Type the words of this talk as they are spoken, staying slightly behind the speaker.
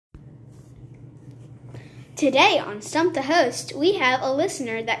Today on Stump the Host, we have a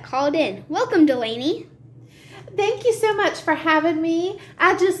listener that called in. Welcome, Delaney. Thank you so much for having me.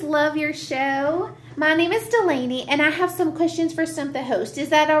 I just love your show. My name is Delaney, and I have some questions for Stump the Host. Is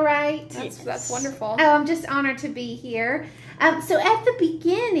that all right? That's wonderful. Oh, I'm just honored to be here. So at the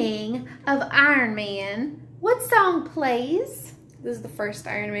beginning of Iron Man, what song plays? This is the first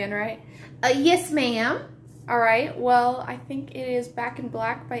Iron Man, right? Yes, ma'am. All right. Well, I think it is Back in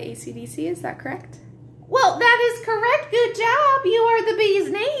Black by AC/DC. Is that correct? Well, that is correct. Good job. You are the bee's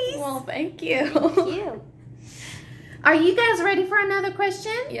knees. Well, thank you. Thank you. Are you guys ready for another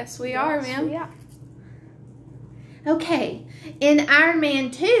question? Yes, we are, ma'am. Yeah. Okay. In Iron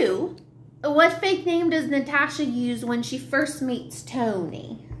Man 2, what fake name does Natasha use when she first meets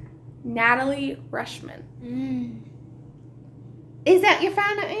Tony? Natalie Rushman. Is that your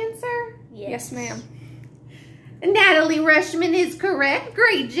final answer? Yes, ma'am. Natalie Rushman is correct.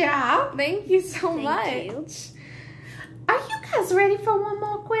 Great job. Thank you so much. Thank you. Are you guys ready for one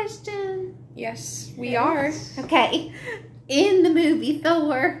more question? Yes, we are. Okay. In the movie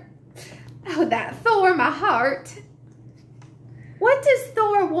Thor, that Thor, my heart. What does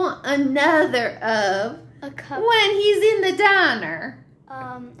Thor want another of A cup. when he's in the diner?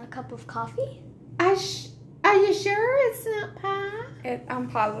 A cup of coffee. Are you sure it's not pie? I'm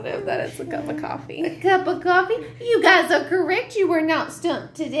positive that it's a cup of A coffee. cup of coffee? You guys are correct. You were not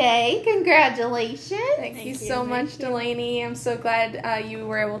stumped today. Congratulations. Thank you so much, Delaney. I'm so glad you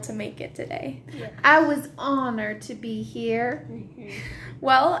were able to make it today. I was honored to be here.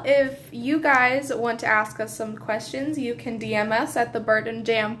 Well, if you guys want to ask us some questions, you can DM us at the Burton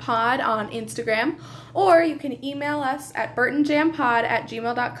Jam Pod on Instagram, or you can email us at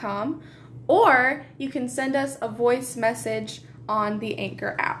burtonjampod@gmail.com, or you can send us a voice message on the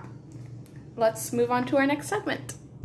Anchor app. Let's move on to our next segment.